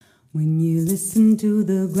When you listen to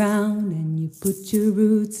the ground and you put your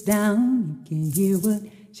roots down, you can hear what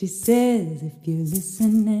she says if you're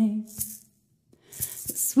listening.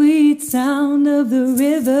 The sweet sound of the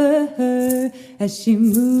river as she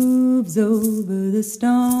moves over the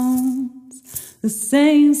stones. The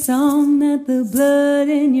same song that the blood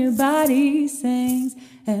in your body sings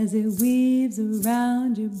as it weaves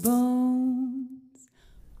around your bones.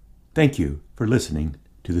 Thank you for listening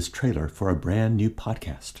to this trailer for a brand new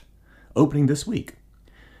podcast, opening this week.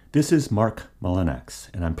 This is Mark Mullinax,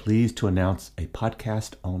 and I'm pleased to announce a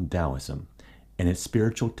podcast on Taoism and its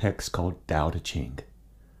spiritual text called Tao Te Ching.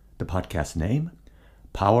 The podcast name,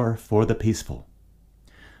 Power for the Peaceful.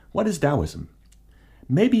 What is Taoism?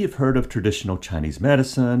 Maybe you've heard of traditional Chinese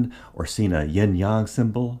medicine or seen a yin-yang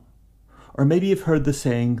symbol. Or maybe you've heard the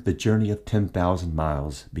saying, the journey of 10,000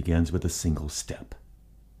 miles begins with a single step.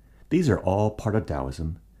 These are all part of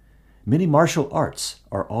Taoism. Many martial arts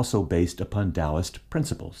are also based upon Taoist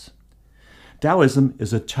principles. Taoism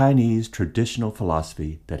is a Chinese traditional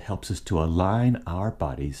philosophy that helps us to align our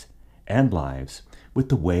bodies and lives with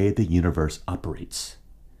the way the universe operates,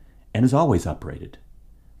 and has always operated.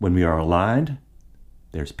 When we are aligned,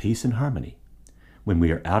 there's peace and harmony. When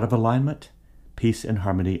we are out of alignment, peace and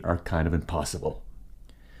harmony are kind of impossible.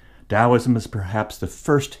 Taoism is perhaps the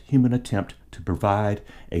first human attempt to provide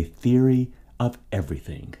a theory of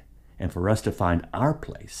everything, and for us to find our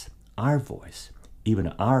place, our voice, even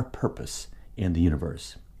our purpose in the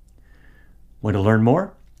universe. Want to learn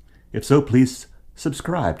more? If so, please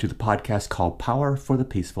subscribe to the podcast called Power for the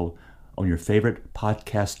Peaceful on your favorite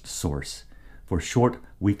podcast source for short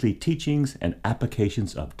weekly teachings and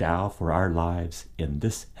applications of Tao for our lives in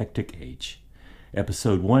this hectic age.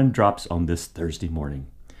 Episode 1 drops on this Thursday morning.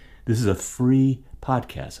 This is a free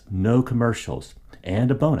podcast, no commercials, and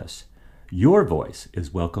a bonus. Your voice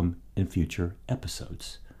is welcome in future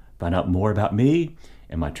episodes. Find out more about me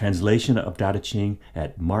and my translation of Tao Te Ching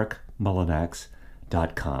at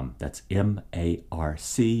markmullinax.com. That's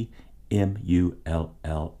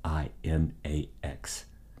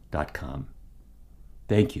MarkMullinax.com.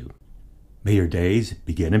 Thank you. May your days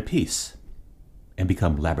begin in peace and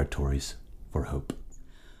become laboratories for hope.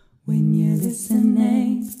 When you're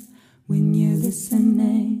listening, are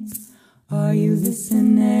you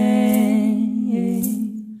listening?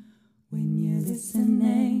 When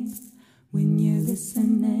you're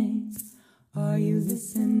listening, are you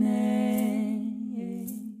listening?